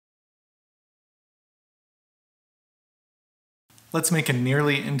Let's make a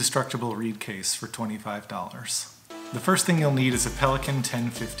nearly indestructible reed case for $25. The first thing you'll need is a Pelican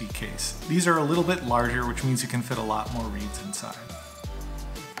 1050 case. These are a little bit larger, which means you can fit a lot more reeds inside.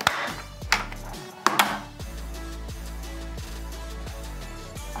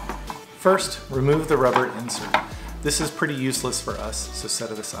 First, remove the rubber insert. This is pretty useless for us, so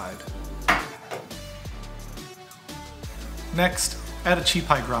set it aside. Next, add a cheap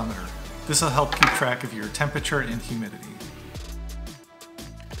hygrometer. This will help keep track of your temperature and humidity.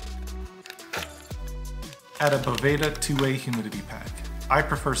 Add a Boveda two-way humidity pack. I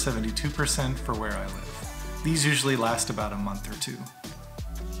prefer 72% for where I live. These usually last about a month or two.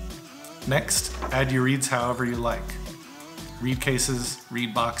 Next, add your reeds however you like. Reed cases,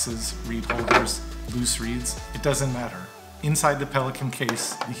 reed boxes, reed holders, loose reeds, it doesn't matter. Inside the Pelican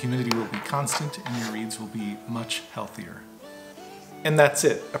case, the humidity will be constant and your reeds will be much healthier. And that's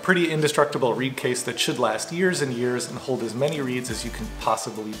it, a pretty indestructible reed case that should last years and years and hold as many reeds as you can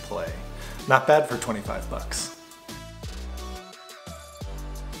possibly play. Not bad for 25 bucks.